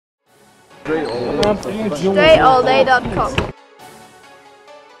DreAllDay.com.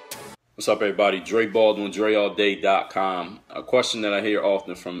 What's up, everybody? Dre Baldwin, DreAllDay.com. A question that I hear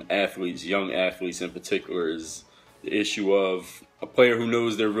often from athletes, young athletes in particular, is the issue of a player who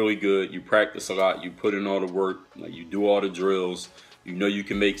knows they're really good. You practice a lot, you put in all the work, like you do all the drills, you know you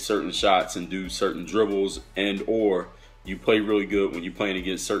can make certain shots and do certain dribbles, and or you play really good when you're playing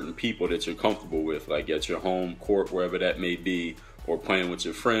against certain people that you're comfortable with, like at your home court, wherever that may be, or playing with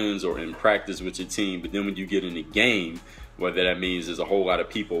your friends or in practice with your team. But then when you get in the game, whether that means there's a whole lot of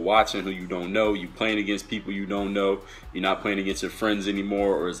people watching who you don't know, you playing against people you don't know, you're not playing against your friends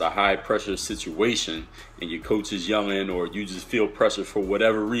anymore, or it's a high pressure situation and your coach is yelling, or you just feel pressure for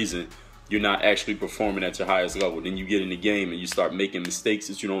whatever reason, you're not actually performing at your highest level. Then you get in the game and you start making mistakes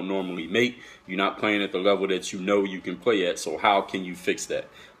that you don't normally make. You're not playing at the level that you know you can play at. So how can you fix that?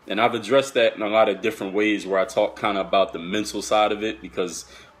 And I've addressed that in a lot of different ways, where I talk kind of about the mental side of it, because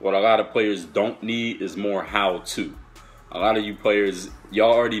what a lot of players don't need is more how to. A lot of you players,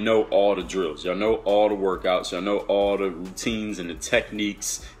 y'all already know all the drills. Y'all know all the workouts. Y'all know all the routines and the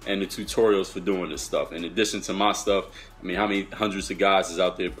techniques and the tutorials for doing this stuff. In addition to my stuff, I mean, how many hundreds of guys is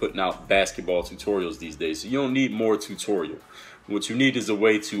out there putting out basketball tutorials these days? So you don't need more tutorial. What you need is a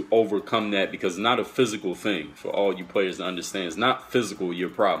way to overcome that, because it's not a physical thing. For all you players to understand, it's not physical, your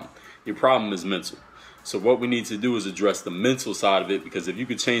problem. Your problem is mental. So what we need to do is address the mental side of it, because if you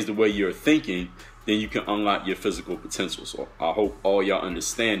could change the way you're thinking, then you can unlock your physical potential. So I hope all y'all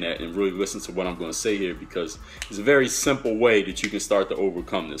understand that and really listen to what I'm going to say here, because it's a very simple way that you can start to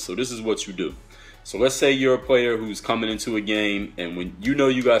overcome this. So this is what you do. So let's say you're a player who's coming into a game, and when you know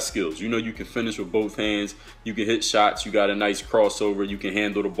you got skills, you know you can finish with both hands, you can hit shots, you got a nice crossover, you can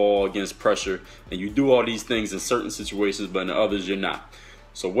handle the ball against pressure, and you do all these things in certain situations, but in others you're not.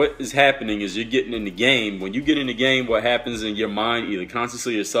 So what is happening is you're getting in the game. When you get in the game, what happens in your mind, either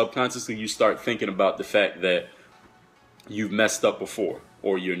consciously or subconsciously, you start thinking about the fact that you've messed up before,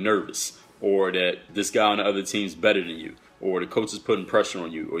 or you're nervous, or that this guy on the other team's better than you, or the coach is putting pressure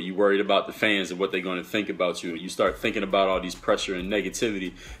on you, or you're worried about the fans and what they're going to think about you. You start thinking about all these pressure and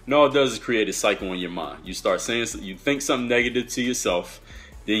negativity, and all it does is create a cycle in your mind. You start saying, you think something negative to yourself,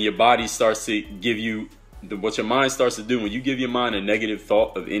 then your body starts to give you what your mind starts to do. When you give your mind a negative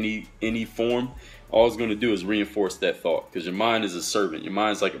thought of any form, all it's going to do is reinforce that thought, because your mind is a servant. Your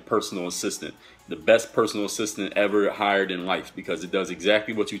mind's like a personal assistant, the best personal assistant ever hired in life, because it does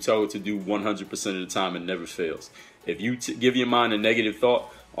exactly what you tell it to do 100% of the time and never fails. If you give your mind a negative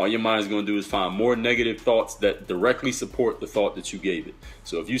thought, all your mind is going to do is find more negative thoughts that directly support the thought that you gave it.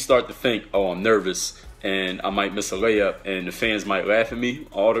 So if you start to think, oh, I'm nervous and I might miss a layup and the fans might laugh at me,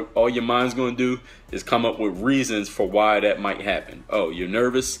 all your mind's going to do is come up with reasons for why that might happen. Oh, you're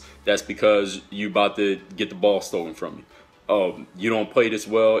nervous? That's because you're about to get the ball stolen from you. Oh, you don't play this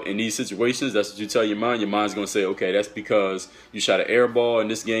well in these situations. That's what you tell your mind. Your mind's going to say, okay, that's because you shot an air ball in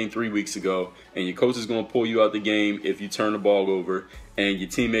this game 3 weeks ago, and your coach is going to pull you out the game if you turn the ball over, and your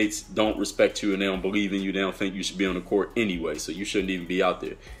teammates don't respect you and they don't believe in you. They don't think you should be on the court anyway, so you shouldn't even be out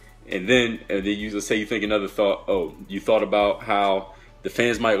there. And then you say you think another thought. Oh, you thought about how the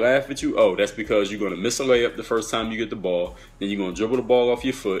fans might laugh at you. Oh, that's because you're going to miss a layup the first time you get the ball. Then you're going to dribble the ball off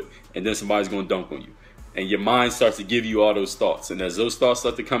your foot, and then somebody's going to dunk on you. And your mind starts to give you all those thoughts. And as those thoughts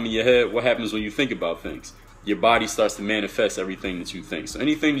start to come in your head, what happens when you think about things? Your body starts to manifest everything that you think. So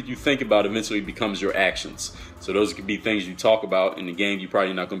anything that you think about eventually becomes your actions. So those could be things you talk about in the game. You're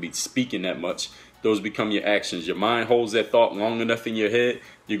probably not going to be speaking that much. Those become your actions. Your mind holds that thought long enough in your head,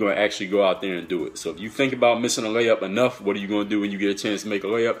 you're going to actually go out there and do it. So if you think about missing a layup enough, what are you going to do when you get a chance to make a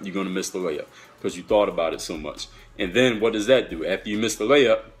layup? You're going to miss the layup because you thought about it so much. And then what does that do? After you miss the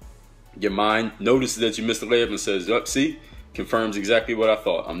layup, your mind notices that you missed the layup and says, "Up, see, confirms exactly what I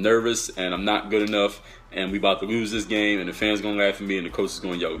thought. I'm nervous and I'm not good enough, and we about to lose this game, and the fans gonna laugh at me, and the coach is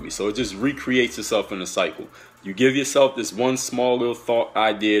gonna yell at me." So it just recreates itself in a cycle. You give yourself this one small little thought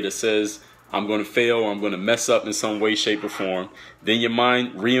idea that says, I'm going to fail, or I'm going to mess up in some way, shape, or form. Then your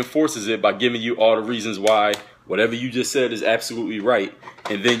mind reinforces it by giving you all the reasons why whatever you just said is absolutely right.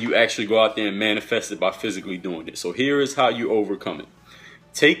 And then you actually go out there and manifest it by physically doing it. So here is how you overcome it.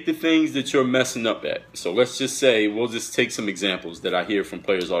 Take the things that you're messing up at. So let's just say, we'll just take some examples that I hear from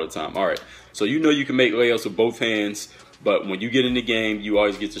players all the time. All right, so you know you can make layups with both hands, but when you get in the game, you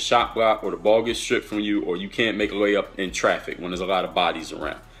always get the shot block, or the ball gets stripped from you, or you can't make a layup in traffic when there's a lot of bodies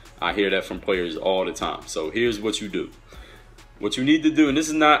around. I hear that from players all the time. So here's what you do. What you need to do, and this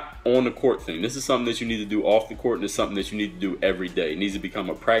is not on the court thing, this is something that you need to do off the court, and it's something that you need to do every day. It needs to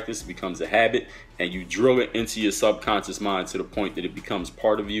become a practice, it becomes a habit, and you drill it into your subconscious mind to the point that it becomes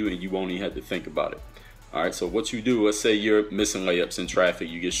part of you and you won't even have to think about it. All right, so what you do, let's say you're missing layups in traffic,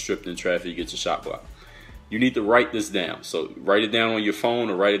 you get stripped in traffic, you get your shot blocked. You need to write this down. So write it down on your phone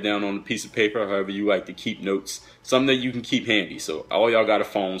or write it down on a piece of paper, however you like to keep notes. Something that you can keep handy. So all y'all got a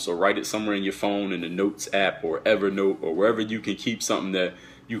phone, so write it somewhere in your phone, in the Notes app or Evernote or wherever you can keep something that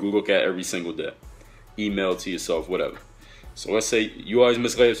you can look at every single day. Email to yourself, whatever. So let's say you always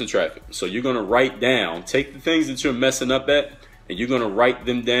miss layups in traffic. So you're going to write down, take the things that you're messing up at, and you're going to write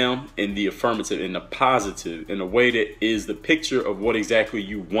them down in the affirmative, in the positive, in a way that is the picture of what exactly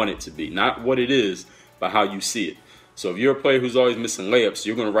you want it to be. Not what it is, but how you see it. So if you're a player who's always missing layups,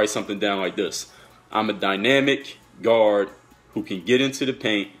 you're going to write something down like this. I'm a dynamic guard who can get into the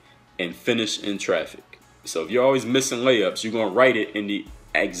paint and finish in traffic. So if you're always missing layups, you're going to write it in the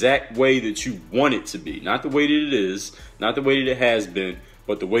exact way that you want it to be. Not the way that it is, not the way that it has been,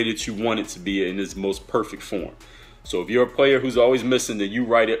 but the way that you want it to be in its most perfect form. So if you're a player who's always missing, then you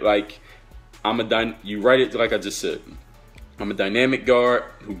write it like you write it like I just said. I'm a dynamic guard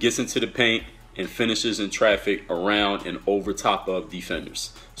who gets into the paint and finishes in traffic around and over top of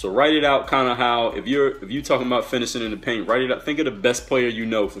defenders. So write it out kind of how, if you're talking about finishing in the paint, write it out. Think of the best player you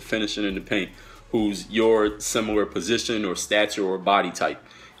know for finishing in the paint, who's your similar position or stature or body type.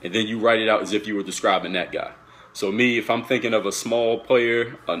 And then you write it out as if you were describing that guy. So me, if I'm thinking of a small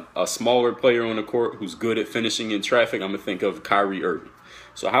player, a smaller player on the court who's good at finishing in traffic, I'm going to think of Kyrie Irving.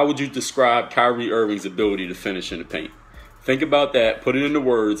 So how would you describe Kyrie Irving's ability to finish in the paint? Think about that, put it into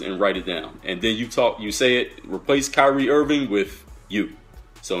words, and write it down. And then you say it, replace Kyrie Irving with you.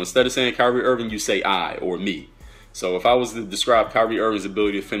 So instead of saying Kyrie Irving, you say I or me. So if I was to describe Kyrie Irving's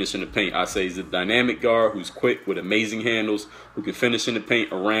ability to finish in the paint, I say he's a dynamic guard who's quick with amazing handles, who can finish in the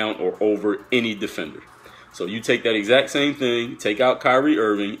paint around or over any defender. So you take that exact same thing, take out Kyrie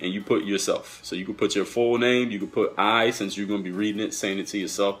Irving, and you put yourself. So you can put your full name, you can put I, since you're going to be reading it, saying it to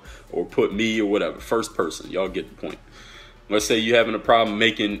yourself, or put me or whatever, first person. Y'all get the point. Let's say you're having a problem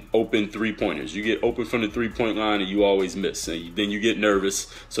making open three-pointers. You get open from the three-point line and you always miss. And then you get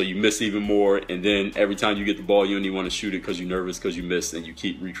nervous, so you miss even more. And then every time you get the ball, you only want to shoot it because you're nervous because you missed, and you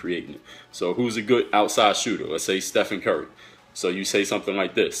keep recreating it. So who's a good outside shooter? Let's say Stephen Curry. So you say something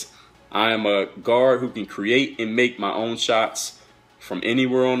like this. I am a guard who can create and make my own shots from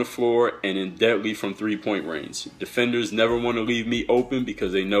anywhere on the floor and in deadly from three-point range. Defenders never want to leave me open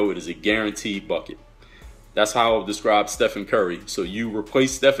because they know it is a guaranteed bucket. That's how I'll describe Stephen Curry. So you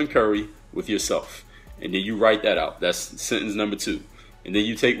replace Stephen Curry with yourself. And then you write that out. That's sentence number 2. And then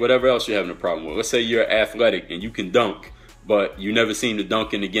you take whatever else you're having a problem with. Let's say you're athletic and you can dunk, but you never seem to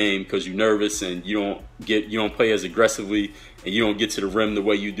dunk in the game because you're nervous and you don't play as aggressively, and you don't get to the rim the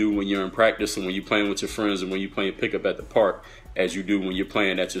way you do when you're in practice and when you're playing with your friends and when you're playing pickup at the park as you do when you're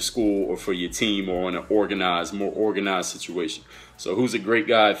playing at your school or for your team or in an more organized situation. So who's a great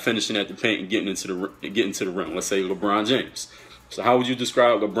guy finishing at the paint and getting to the rim? Let's say LeBron James. So how would you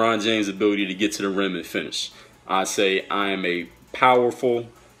describe LeBron James' ability to get to the rim and finish? I say I am a powerful,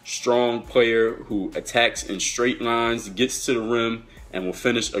 strong player who attacks in straight lines, gets to the rim, and will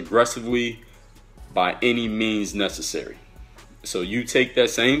finish aggressively by any means necessary. So you take that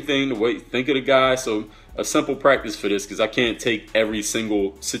same thing, the way, think of the guy. So a simple practice for this, because I can't take every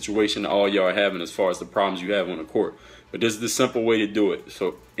single situation that all y'all are having as far as the problems you have on the court. But this is the simple way to do it.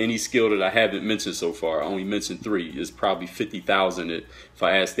 So any skill that I haven't mentioned so far, I only mentioned 3, is probably 50,000 if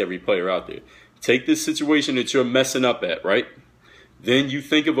I asked every player out there. Take this situation that you're messing up at, right? Then you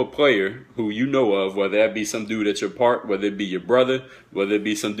think of a player who you know of, whether that be some dude at your park, whether it be your brother, whether it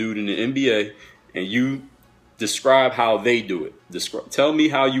be some dude in the NBA, and you describe how they do it. Tell me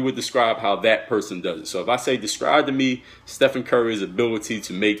how you would describe how that person does it. So if I say, describe to me Stephen Curry's ability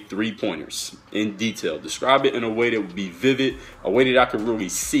to make three-pointers in detail, describe it in a way that would be vivid, a way that I could really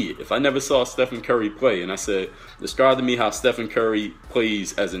see it. If I never saw Stephen Curry play and I said, describe to me how Stephen Curry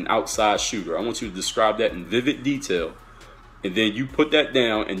plays as an outside shooter, I want you to describe that in vivid detail. And then you put that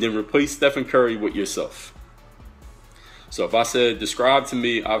down and then replace Stephen Curry with yourself. So if I said, describe to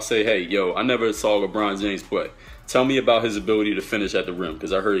me, I'll say, hey, yo, I never saw LeBron James play. Tell me about his ability to finish at the rim,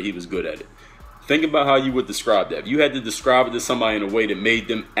 because I heard he was good at it. Think about how you would describe that. If you had to describe it to somebody in a way that made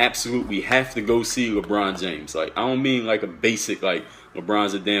them absolutely have to go see LeBron James. Like, I don't mean like a basic, like,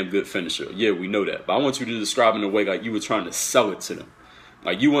 LeBron's a damn good finisher. Yeah, we know that. But I want you to describe it in a way like you were trying to sell it to them.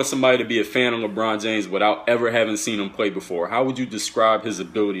 Like, you want somebody to be a fan of LeBron James without ever having seen him play before. How would you describe his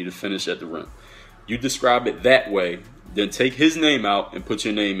ability to finish at the rim? You describe it that way, then take his name out and put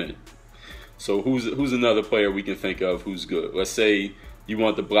your name in it. So who's another player we can think of who's good? Let's say you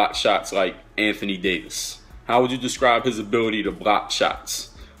want to block shots like Anthony Davis. How would you describe his ability to block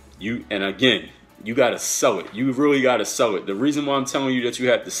shots? And again, you got to sell it. You really got to sell it. The reason why I'm telling you that you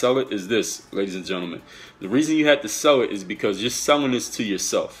have to sell it is this, ladies and gentlemen. The reason you have to sell it is because you're selling this to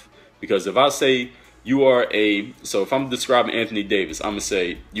yourself. Because if I say you are so if I'm describing Anthony Davis, I'm going to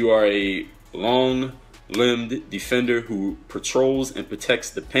say you are a long-limbed defender who patrols and protects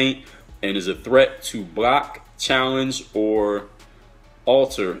the paint and is a threat to block, challenge, or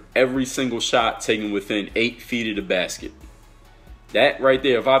alter every single shot taken within 8 feet of the basket. That right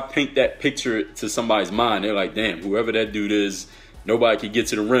there, if I paint that picture to somebody's mind, they're like, damn, whoever that dude is, nobody can get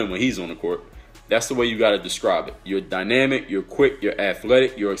to the rim when he's on the court. That's the way you got to describe it. You're dynamic, you're quick, you're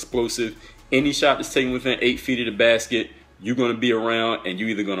athletic, you're explosive. Any shot that's taken within 8 feet of the basket, you're going to be around and you're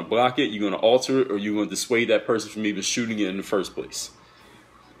either going to block it, you're going to alter it, or you're going to dissuade that person from even shooting it in the first place.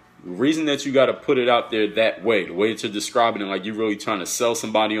 The reason that you got to put it out there that way, the way that you're describing it like you're really trying to sell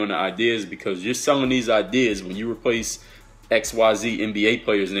somebody on the ideas, because you're selling these ideas when you replace XYZ NBA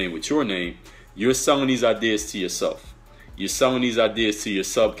player's name with your name, you're selling these ideas to yourself. You're selling these ideas to your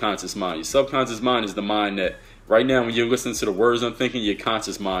subconscious mind. Your subconscious mind is the mind that right now when you're listening to the words I'm thinking, your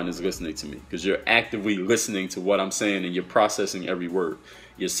conscious mind is listening to me because you're actively listening to what I'm saying and you're processing every word.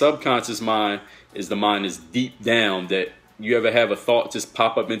 Your subconscious mind is the mind that's deep down, that you ever have a thought just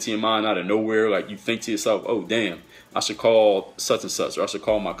pop up into your mind out of nowhere, like you think to yourself, oh damn, I should call such and such, or I should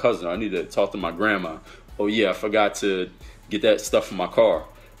call my cousin, or I need to talk to my grandma. Oh yeah, I forgot to get that stuff from my car,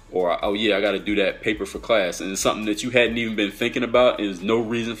 or oh yeah, I got to do that paper for class, and it's something that you hadn't even been thinking about. There's no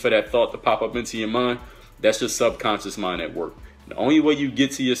reason for that thought to pop up into your mind. That's your subconscious mind at work. The only way you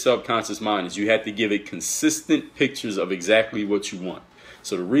get to your subconscious mind is you have to give it consistent pictures of exactly what you want.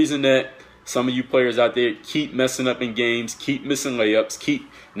 So the reason that some of you players out there keep messing up in games, keep missing layups, keep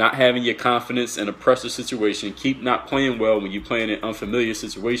not having your confidence in a pressure situation, keep not playing well when you're playing in unfamiliar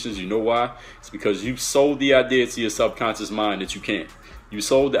situations, you know why? It's because you sold the idea to your subconscious mind that you can't. You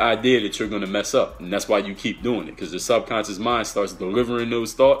sold the idea that you're going to mess up, and that's why you keep doing it, because the subconscious mind starts delivering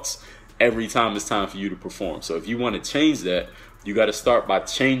those thoughts every time it's time for you to perform. So if you want to change that, you got to start by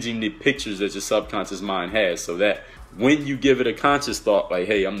changing the pictures that your subconscious mind has, so that when you give it a conscious thought like,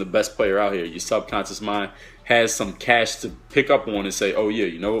 hey, I'm the best player out here, your subconscious mind has some cash to pick up on and say, oh yeah,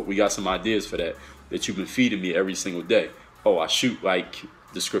 you know what, we got some ideas for that you've been feeding me every single day. Oh, I shoot like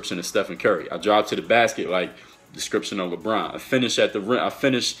description of Stephen Curry. I drive to the basket like description of LeBron. I finish at the rim. I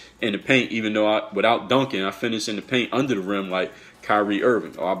finish in the paint, even though without dunking, I finish in the paint under the rim like Kyrie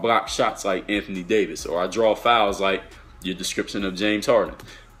Irving. Or I block shots like Anthony Davis. Or I draw fouls like your description of James Harden.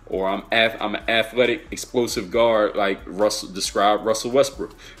 Or I'm an athletic, explosive guard like Russell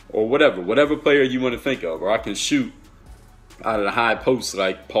Westbrook, or whatever player you want to think of. Or I can shoot out of the high post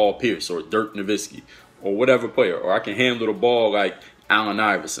like Paul Pierce or Dirk Nowitzki, or whatever player. Or I can handle the ball like Allen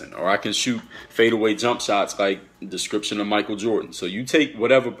Iverson, or I can shoot fadeaway jump shots like description of Michael Jordan. So you take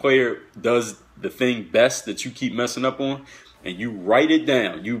whatever player does the thing best that you keep messing up on, and you write it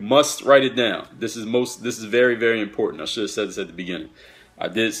down. You must write it down. This is very, very important. I should have said this at the beginning. I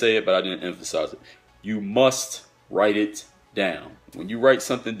did say it, but I didn't emphasize it. You must write it down. When you write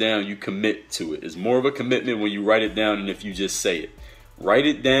something down, you commit to it. It's more of a commitment when you write it down than if you just say it. Write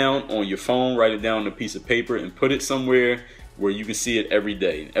it down on your phone, write it down on a piece of paper, and put it somewhere where you can see it every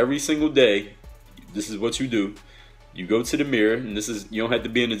day. And every single day, this is what you do. You go to the mirror, and you don't have to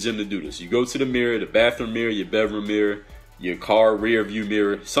be in the gym to do this. You go to the mirror, the bathroom mirror, your bedroom mirror, your car rear view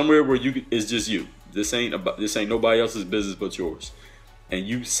mirror, somewhere where it's just you. This ain't nobody else's business but yours. And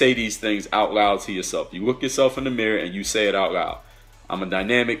you say these things out loud to yourself. You look yourself in the mirror and you say it out loud. I'm a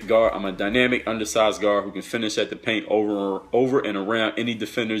dynamic guard. I'm a dynamic, undersized guard who can finish at the paint over and around any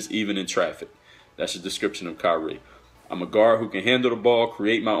defenders, even in traffic. That's your description of Kyrie. I'm a guard who can handle the ball,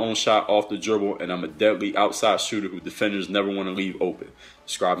 create my own shot off the dribble, and I'm a deadly outside shooter who defenders never want to leave open.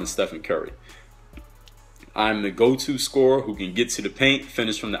 Describing Stephen Curry. I'm the go-to scorer who can get to the paint,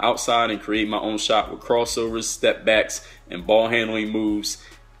 finish from the outside, and create my own shot with crossovers, step backs, and ball handling moves.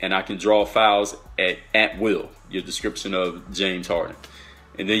 And I can draw fouls at will. Your description of James Harden.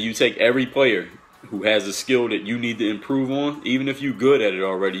 And then you take every player who has a skill that you need to improve on, even if you're good at it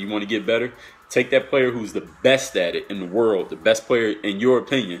already, you want to get better. Take that player who's the best at it in the world, the best player in your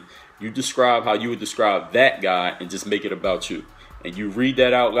opinion. You describe how you would describe that guy and just make it about you. And you read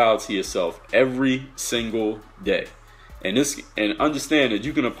that out loud to yourself every single day. And understand that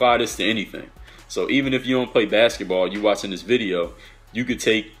you can apply this to anything. So even if you don't play basketball, you watching this video, you could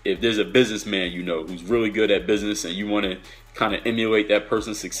take, if there's a businessman you know who's really good at business and you want to kind of emulate that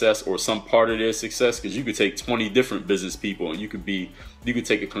person's success or some part of their success, because you could take 20 different business people and you could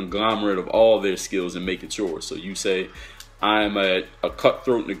take a conglomerate of all their skills and make it yours. So you say, I'm a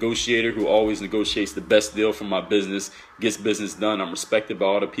cutthroat negotiator who always negotiates the best deal for my business, gets business done. I'm respected by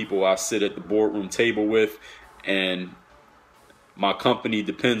all the people I sit at the boardroom table with, and my company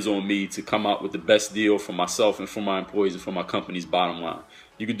depends on me to come out with the best deal for myself and for my employees and for my company's bottom line.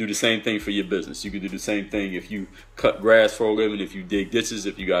 You can do the same thing for your business. You can do the same thing if you cut grass for a living, if you dig ditches,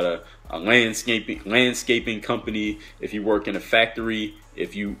 if you got a landscaping company, if you work in a factory,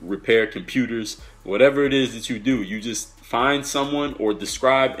 if you repair computers, whatever it is that you do, you just find someone or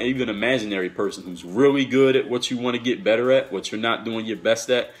describe even an imaginary person who's really good at what you want to get better at, what you're not doing your best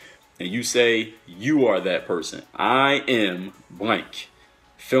at, and you say, you are that person. I am blank.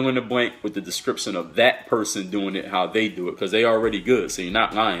 Fill in the blank with the description of that person doing it how they do it, because they already good, so you're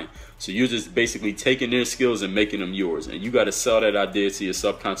not lying. So you're just basically taking their skills and making them yours, and you got to sell that idea to your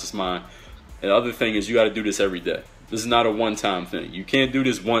subconscious mind. And the other thing is, you got to do this every day. This is not a one-time thing. You can't do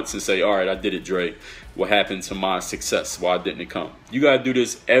this once and say, all right, I did it, Dre. What happened to my success? Why didn't it come? You got to do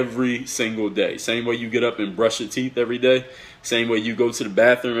this every single day. Same way you get up and brush your teeth every day. Same way you go to the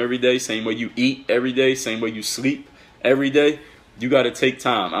bathroom every day. Same way you eat every day. Same way you sleep every day. You got to take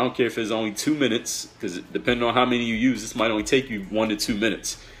time. I don't care if it's only 2 minutes, because depending on how many you use, this might only take you 1 to 2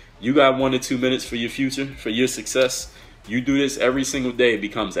 minutes. You got 1 to 2 minutes for your future, for your success. You do this every single day, it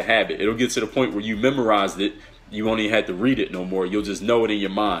becomes a habit. It'll get to the point where you memorized it. You only had to read it no more. You'll just know it in your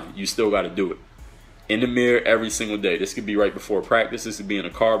mind. You still got to do it. In the mirror every single day. This could be right before practice. This could be in a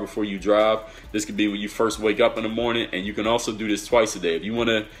car before you drive. This could be when you first wake up in the morning. And you can also do this twice a day. If you want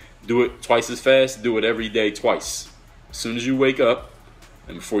to do it twice as fast, do it every day twice. As soon as you wake up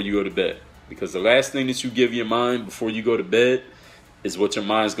and before you go to bed. Because the last thing that you give your mind before you go to bed is what your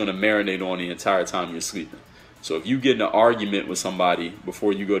mind's going to marinate on the entire time you're sleeping. So if you get in an argument with somebody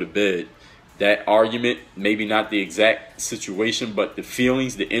before you go to bed, that argument, maybe not the exact situation, but the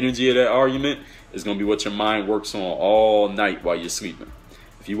feelings, the energy of that argument is going to be what your mind works on all night while you're sleeping.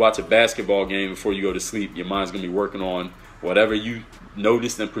 If you watch a basketball game before you go to sleep, your mind's going to be working on whatever you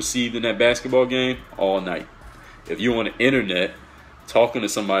noticed and perceived in that basketball game all night. If you're on the internet talking to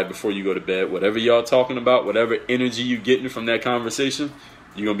somebody before you go to bed, whatever y'all talking about, whatever energy you're getting from that conversation,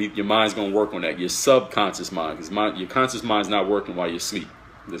 your mind's going to work on that. Your subconscious mind, because your conscious mind's not working while you sleep.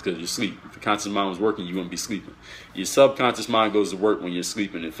 That's because you sleep. If your conscious mind was working, you wouldn't be sleeping. Your subconscious mind goes to work when you're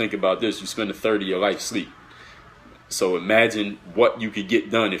sleeping. And think about this, you spend a third of your life sleep. So imagine what you could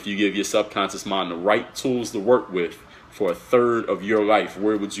get done if you give your subconscious mind the right tools to work with for a third of your life.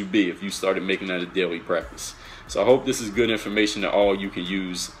 Where would you be if you started making that a daily practice? So I hope this is good information that all you can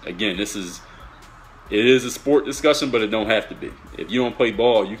use. Again, it is a sport discussion, but it don't have to be. If you don't play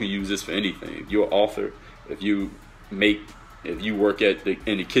ball, you can use this for anything. If you're an author, if you work in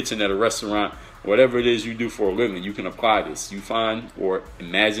the kitchen at a restaurant, whatever it is you do for a living, you can apply this. You find or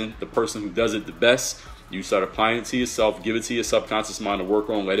imagine the person who does it the best. You start applying it to yourself, give it to your subconscious mind to work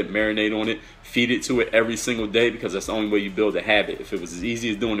on, let it marinate on it, feed it to it every single day, because that's the only way you build a habit. If it was as easy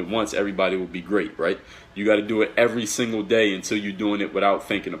as doing it once, everybody would be great, right? You got to do it every single day until you're doing it without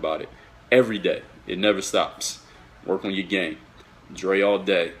thinking about it. Every day. It never stops. Work on your game.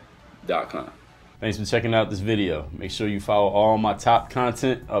 DreAllDay.com. Thanks for checking out this video. Make sure you follow all my top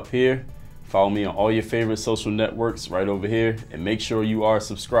content up here. Follow me on all your favorite social networks right over here. And make sure you are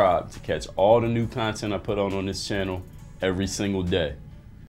subscribed to catch all the new content I put on this channel every single day.